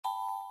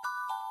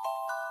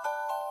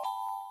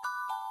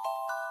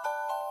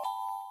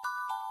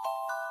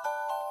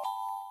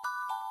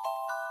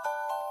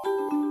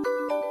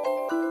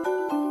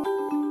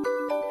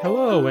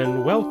Hello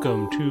and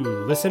welcome to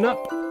Listen Up.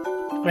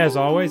 As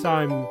always,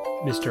 I'm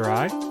Mr.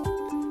 I.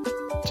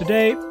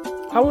 Today,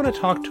 I want to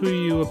talk to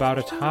you about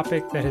a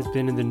topic that has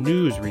been in the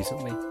news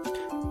recently,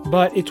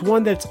 but it's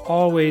one that's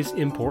always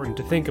important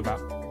to think about.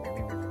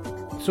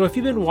 So if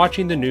you've been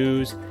watching the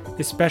news,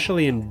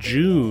 especially in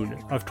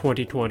June of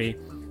 2020,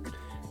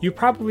 you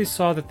probably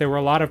saw that there were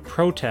a lot of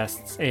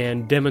protests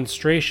and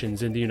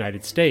demonstrations in the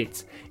United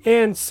States,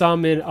 and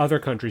some in other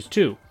countries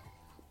too.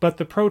 But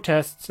the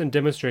protests and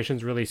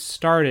demonstrations really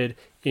started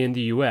in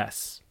the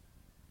US.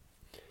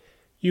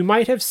 You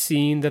might have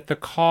seen that the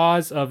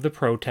cause of the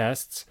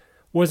protests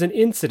was an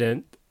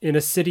incident in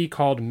a city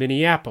called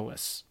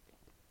Minneapolis,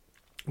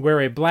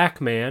 where a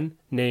black man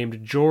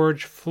named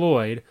George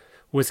Floyd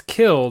was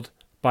killed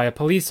by a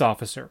police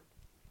officer.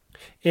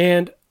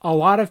 And a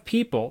lot of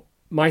people,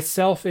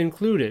 myself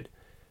included,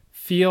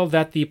 feel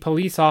that the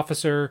police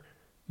officer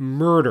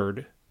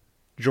murdered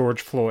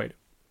George Floyd.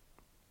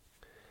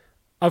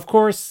 Of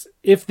course,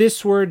 if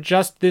this were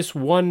just this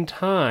one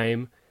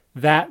time,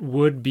 that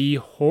would be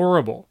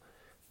horrible.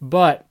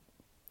 But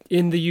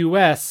in the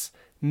US,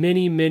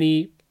 many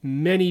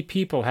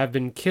people have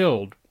been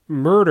killed,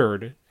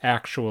 murdered,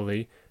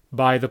 actually,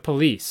 by the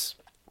police.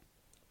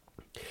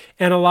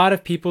 And a lot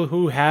of people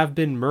who have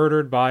been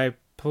murdered by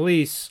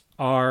police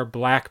are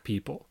black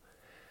people.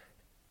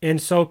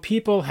 And so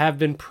people have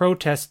been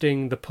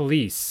protesting the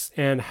police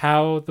and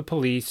how the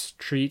police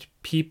treat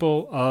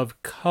people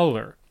of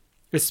color,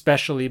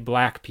 especially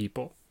black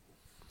people.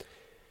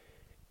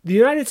 The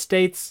United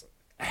States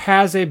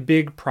has a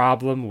big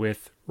problem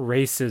with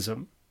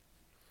racism.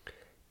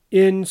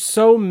 In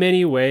so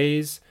many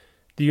ways,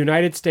 the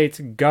United States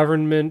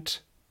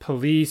government,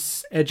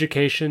 police,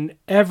 education,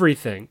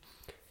 everything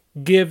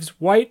gives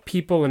white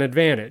people an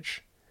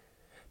advantage.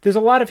 There's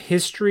a lot of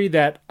history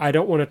that I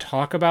don't want to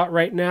talk about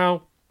right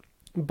now,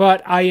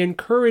 but I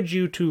encourage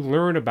you to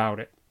learn about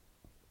it.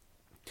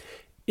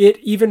 It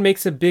even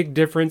makes a big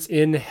difference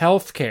in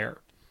healthcare.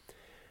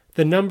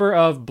 The number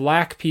of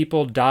black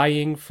people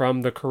dying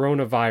from the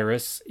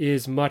coronavirus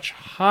is much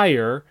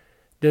higher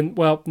than,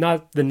 well,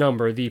 not the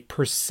number, the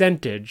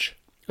percentage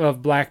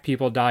of black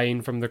people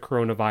dying from the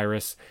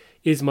coronavirus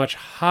is much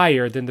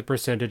higher than the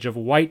percentage of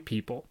white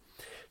people.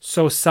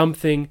 So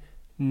something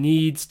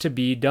needs to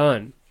be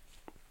done.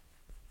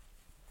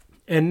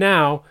 And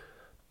now,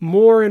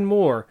 more and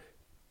more,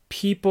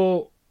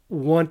 people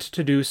want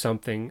to do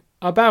something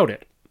about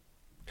it.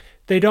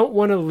 They don't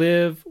want to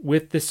live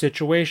with the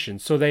situation,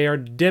 so they are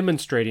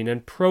demonstrating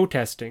and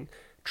protesting,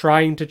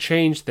 trying to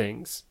change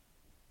things.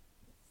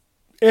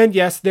 And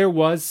yes, there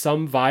was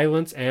some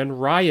violence and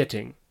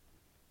rioting.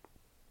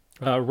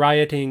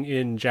 Rioting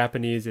in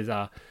Japanese is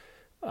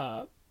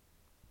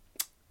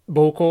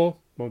bodo.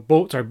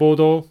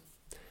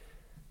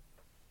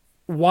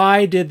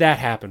 Why did that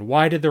happen?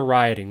 Why did the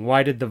rioting?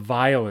 Why did the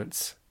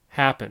violence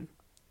happen?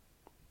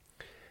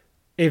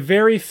 A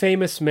very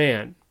famous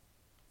man,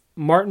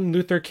 Martin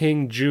Luther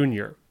King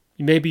Jr.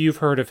 Maybe you've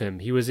heard of him.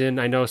 He was in,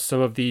 I know,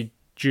 some of the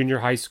junior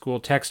high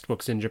school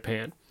textbooks in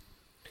Japan.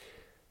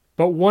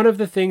 But one of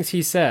the things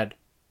he said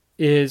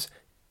is,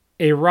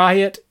 a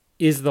riot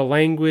is the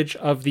language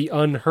of the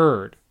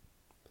unheard.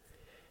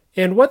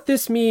 And what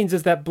this means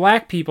is that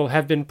black people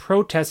have been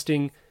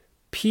protesting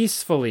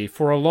peacefully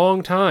for a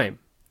long time,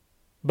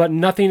 but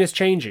nothing is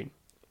changing.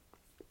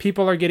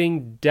 People are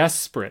getting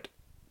desperate,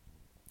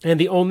 and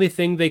the only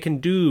thing they can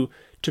do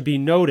to be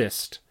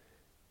noticed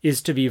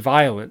is to be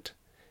violent.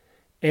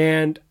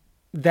 And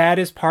that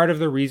is part of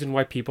the reason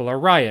why people are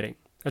rioting.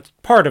 That's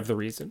part of the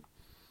reason.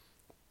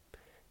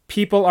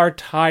 People are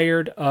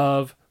tired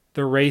of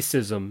the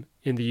racism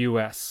in the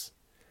US.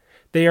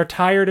 They are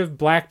tired of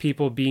black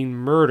people being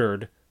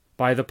murdered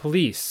by the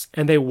police,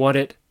 and they want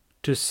it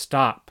to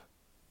stop.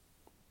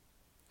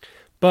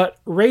 But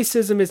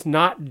racism is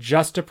not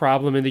just a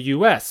problem in the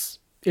US.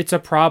 It's a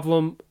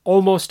problem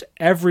almost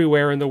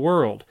everywhere in the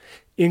world,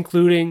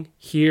 including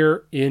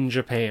here in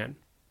Japan.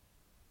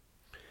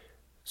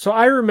 So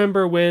I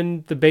remember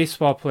when the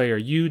baseball player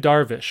Yu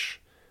Darvish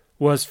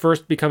was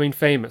first becoming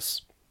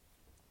famous.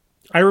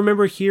 I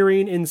remember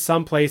hearing in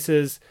some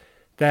places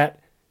that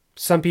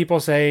some people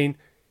saying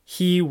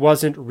he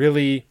wasn't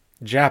really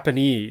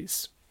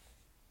Japanese.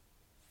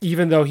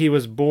 Even though he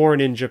was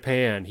born in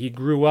Japan, he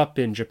grew up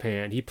in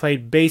Japan, he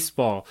played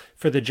baseball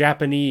for the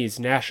Japanese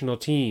national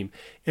team,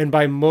 and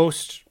by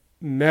most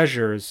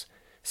measures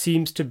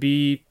seems to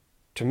be,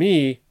 to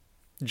me,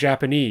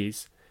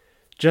 Japanese.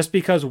 Just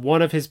because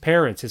one of his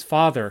parents, his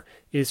father,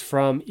 is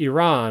from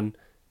Iran,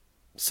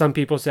 some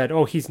people said,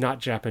 oh, he's not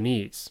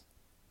Japanese.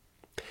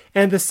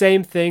 And the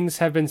same things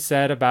have been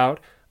said about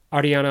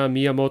Ariana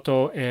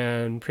Miyamoto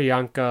and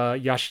Priyanka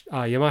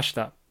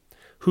Yamashita,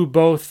 who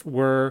both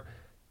were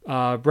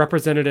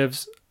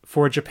representatives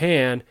for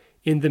Japan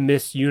in the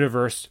Miss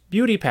Universe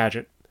beauty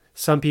pageant.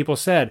 Some people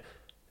said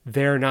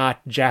they're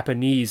not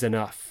Japanese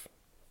enough.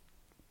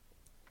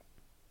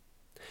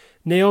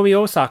 Naomi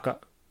Osaka,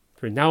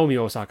 Naomi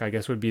Osaka, I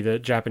guess, would be the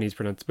Japanese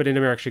pronunciation, but in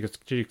America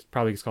she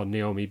probably gets called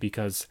Naomi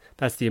because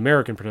that's the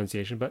American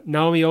pronunciation. But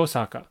Naomi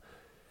Osaka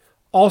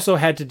also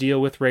had to deal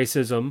with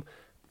racism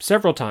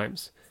several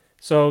times.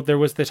 So there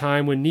was the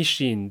time when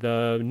Nissin,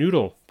 the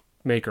noodle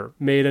maker,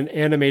 made an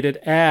animated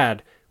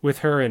ad with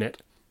her in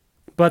it.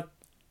 But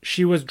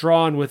she was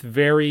drawn with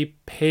very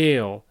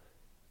pale,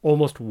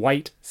 almost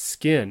white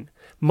skin,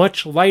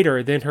 much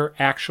lighter than her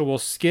actual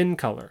skin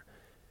color.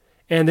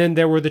 And then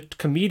there were the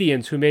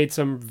comedians who made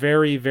some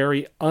very,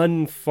 very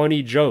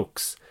unfunny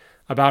jokes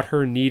about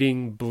her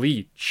needing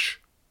bleach.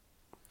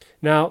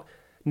 Now,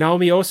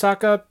 Naomi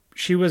Osaka,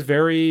 she was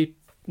very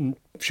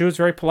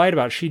polite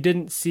about it. She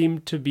didn't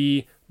seem to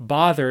be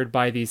bothered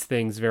by these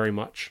things very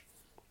much.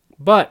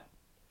 But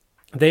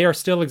they are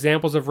still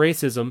examples of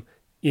racism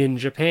in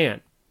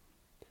Japan.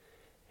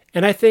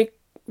 And I think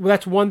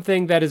that's one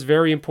thing that is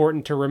very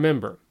important to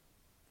remember.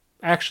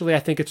 Actually, I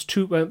think it's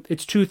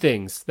two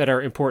things that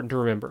are important to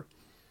remember.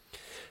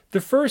 The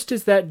first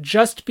is that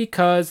just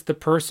because the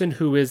person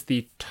who is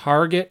the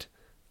target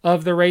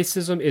of the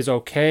racism is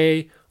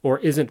okay or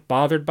isn't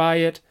bothered by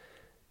it,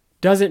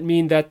 doesn't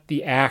mean that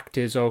the act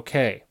is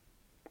okay.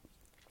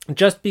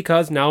 Just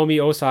because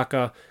Naomi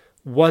Osaka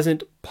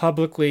wasn't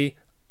publicly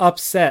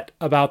upset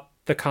about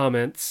the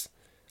comments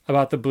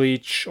about the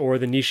bleach or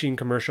the Nissin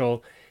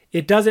commercial,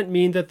 it doesn't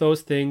mean that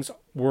those things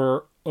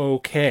were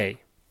okay.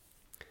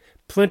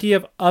 Plenty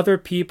of other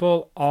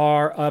people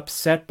are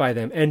upset by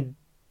them, and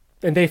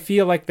they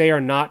feel like they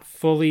are not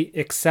fully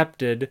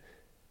accepted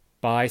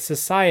by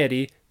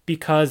society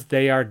because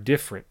they are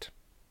different.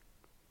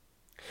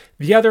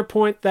 The other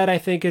point that I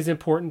think is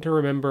important to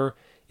remember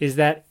is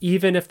that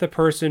even if the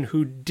person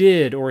who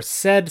did or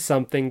said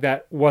something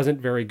that wasn't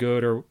very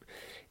good, or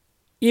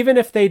even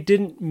if they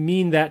didn't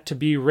mean that to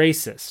be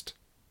racist,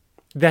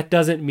 that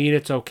doesn't mean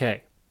it's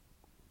okay.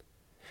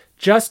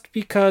 Just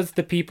because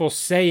the people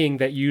saying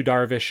that Yu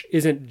Darvish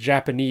isn't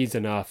Japanese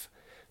enough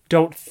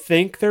don't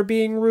think they're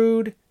being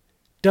rude,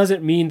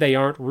 doesn't mean they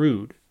aren't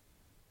rude.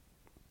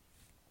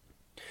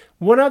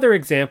 One other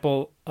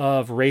example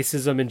of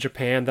racism in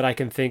Japan that I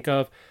can think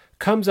of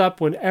comes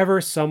up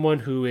whenever someone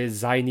who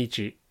is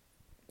Zainichi,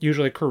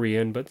 usually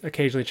Korean, but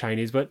occasionally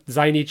Chinese, but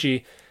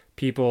Zainichi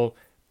people,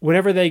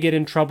 whenever they get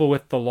in trouble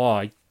with the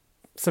law,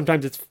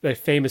 sometimes it's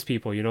famous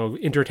people,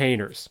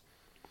 entertainers.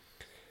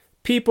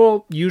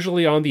 People,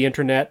 usually on the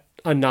internet,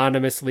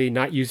 anonymously,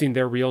 not using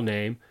their real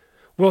name,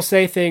 will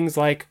say things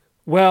like,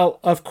 well,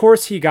 of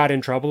course he got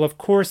in trouble, of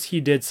course he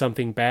did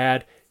something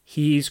bad,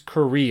 he's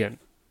Korean.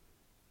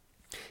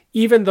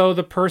 Even though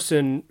the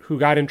person who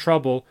got in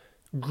trouble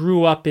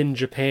grew up in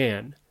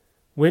Japan,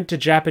 went to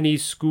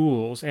Japanese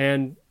schools,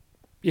 and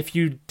if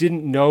you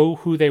didn't know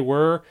who they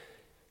were,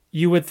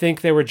 you would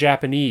think they were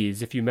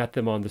Japanese if you met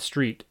them on the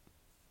street.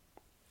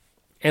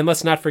 And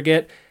let's not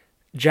forget,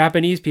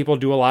 Japanese people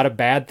do a lot of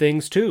bad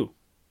things too.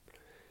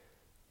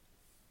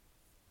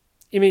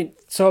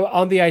 So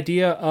on the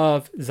idea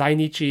of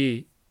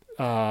Zainichi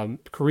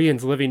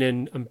Koreans living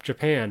in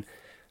Japan,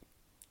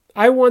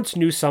 I once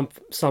knew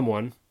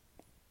someone.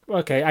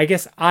 Okay, I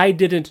guess I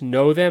didn't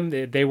know them.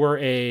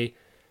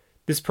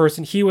 This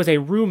person, he was a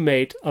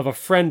roommate of a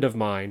friend of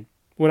mine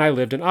when I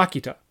lived in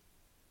Akita.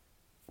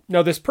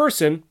 Now this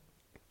person,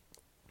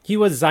 he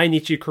was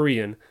Zainichi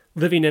Korean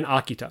living in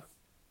Akita.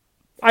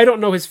 I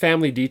don't know his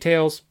family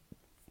details,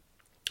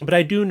 but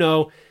I do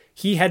know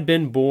he had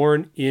been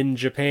born in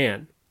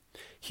Japan.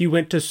 He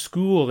went to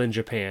school in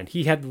Japan.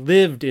 He had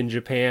lived in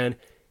Japan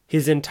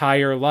his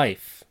entire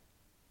life.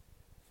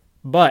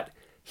 But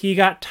he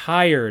got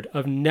tired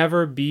of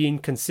never being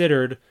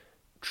considered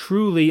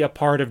truly a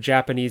part of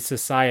Japanese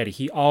society.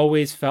 He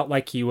always felt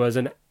like he was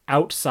an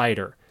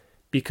outsider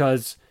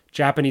because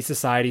Japanese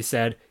society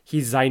said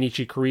he's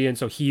Zainichi Korean,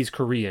 so he's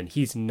Korean.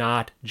 He's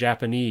not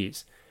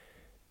Japanese.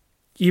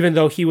 Even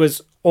though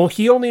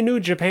he only knew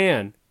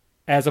Japan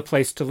as a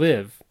place to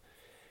live.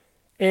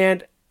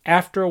 And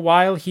after a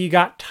while, he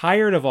got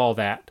tired of all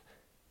that,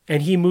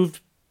 and he moved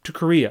to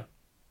Korea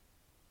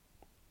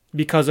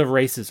because of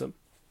racism.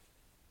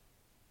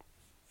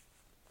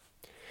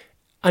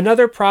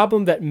 Another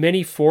problem that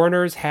many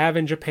foreigners have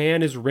in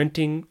Japan is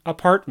renting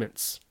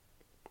apartments.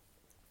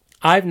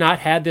 I've not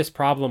had this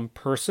problem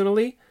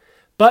personally,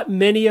 but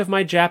many of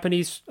my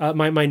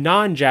my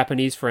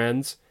non-Japanese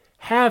friends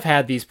have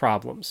had these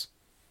problems.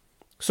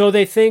 So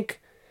they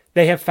think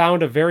they have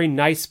found a very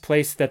nice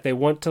place that they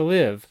want to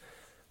live,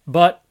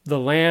 but the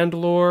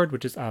landlord,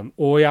 which is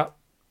Oya,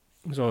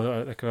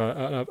 so like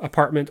an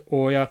apartment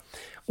Oya,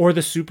 or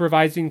the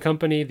supervising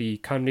company, the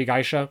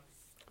Kanrigaisha,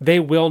 they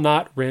will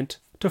not rent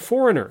to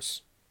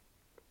foreigners.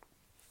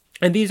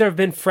 And these have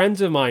been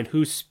friends of mine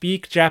who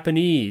speak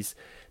Japanese.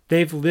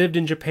 They've lived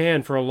in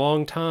Japan for a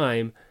long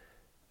time,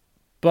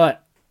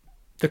 but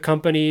the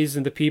companies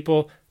and the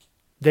people,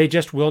 they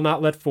just will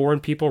not let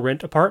foreign people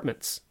rent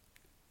apartments.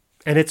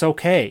 And it's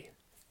okay.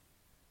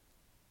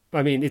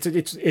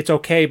 It's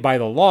okay by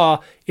the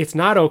law. It's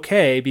not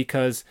okay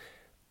because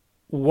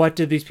what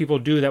did these people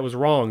do that was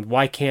wrong?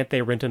 Why can't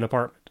they rent an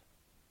apartment?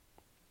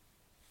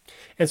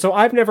 And so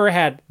I've never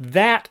had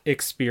that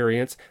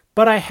experience,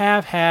 but I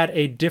have had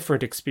a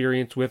different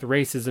experience with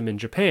racism in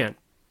Japan.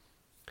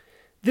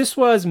 This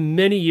was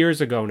many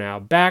years ago now,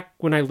 back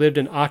when I lived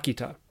in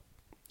Akita.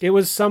 It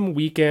was some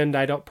weekend,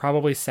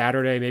 probably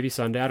Saturday, maybe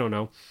Sunday, I don't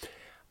know.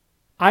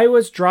 I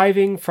was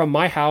driving from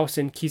my house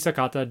in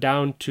Kisakata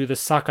down to the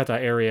Sakata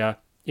area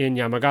in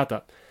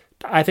Yamagata,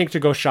 I think to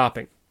go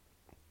shopping.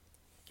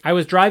 I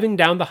was driving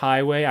down the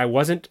highway. I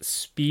wasn't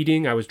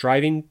speeding. I was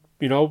driving,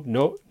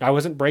 I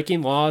wasn't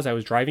breaking laws. I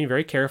was driving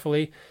very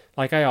carefully,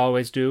 like I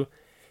always do.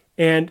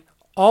 And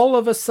all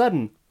of a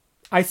sudden,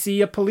 I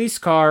see a police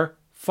car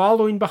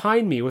following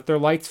behind me with their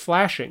lights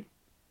flashing.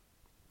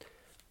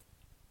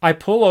 I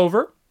pull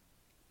over,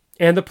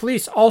 and the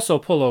police also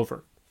pull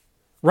over,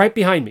 right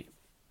behind me.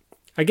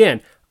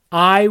 Again,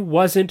 I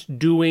wasn't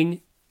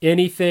doing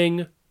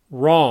anything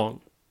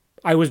wrong.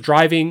 I was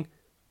driving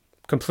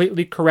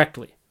completely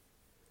correctly.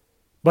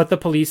 But the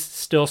police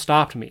still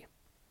stopped me.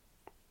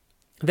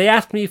 They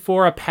asked me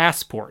for a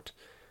passport,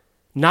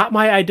 not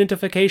my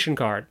identification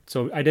card.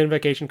 So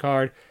identification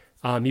card,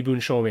 Mibun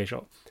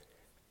Shoumeisho.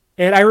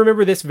 And I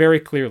remember this very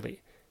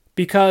clearly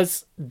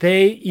because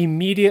they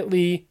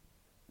immediately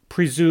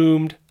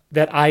presumed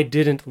that I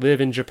didn't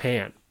live in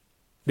Japan.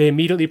 They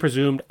immediately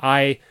presumed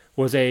I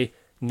was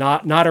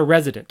not a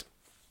resident.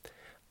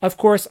 Of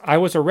course, I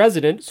was a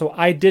resident, so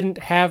I didn't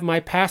have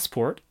my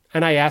passport,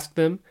 and I asked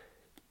them,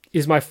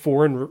 is my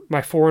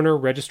foreigner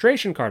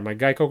registration card, my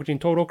Gaikokujin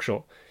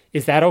Tourokusho,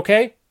 is that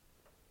okay?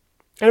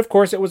 And of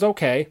course it was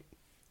okay.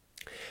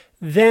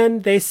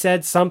 Then they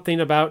said something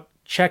about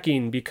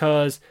checking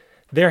because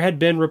there had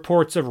been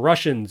reports of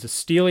Russians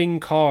stealing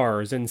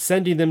cars and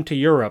sending them to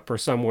Europe or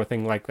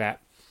something like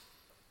that.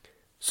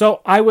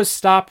 So I was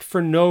stopped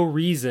for no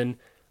reason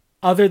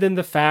other than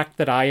the fact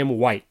that I am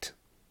white.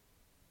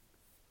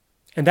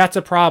 And that's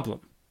a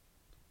problem.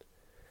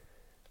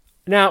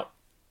 Now,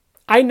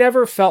 I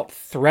never felt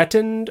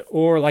threatened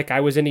or like I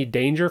was in any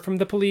danger from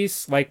the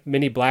police like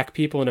many black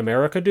people in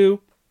America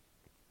do.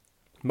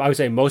 I would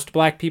say most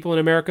black people in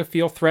America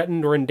feel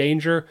threatened or in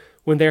danger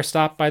when they're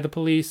stopped by the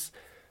police.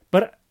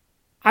 But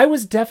I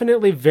was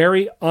definitely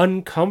very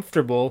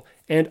uncomfortable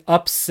and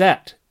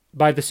upset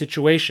by the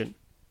situation.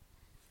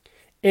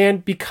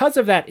 And because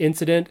of that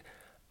incident,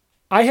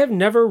 I have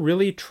never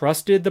really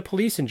trusted the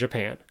police in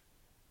Japan.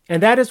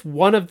 And that is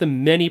one of the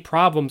many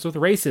problems with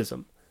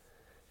racism.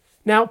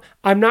 Now,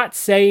 I'm not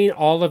saying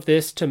all of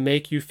this to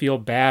make you feel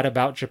bad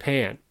about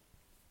Japan.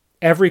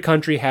 Every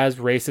country has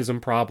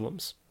racism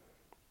problems.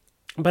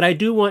 But I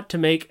do want to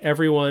make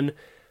everyone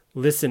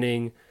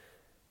listening,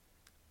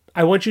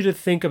 I want you to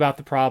think about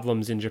the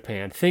problems in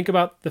Japan. Think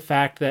about the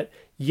fact that,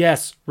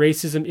 yes,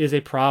 racism is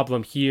a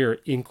problem here,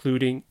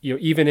 including,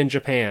 even in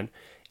Japan,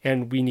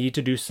 and we need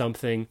to do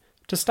something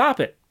to stop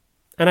it.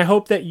 And I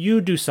hope that you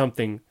do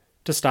something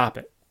to stop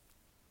it.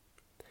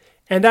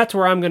 And that's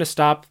where I'm going to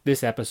stop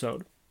this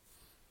episode.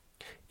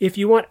 If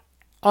you want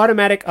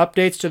automatic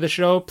updates to the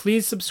show,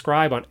 please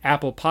subscribe on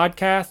Apple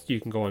Podcasts.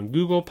 You can go on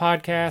Google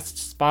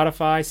Podcasts,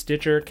 Spotify,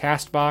 Stitcher,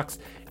 CastBox,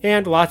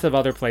 and lots of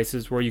other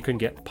places where you can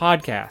get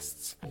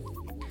podcasts.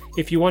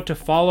 If you want to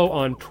follow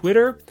on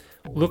Twitter,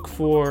 look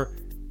for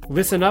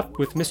Listen Up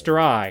with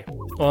Mr. I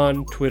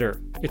on Twitter.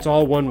 It's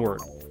all one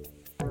word.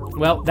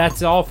 Well,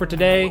 that's all for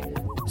today.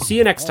 See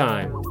you next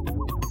time.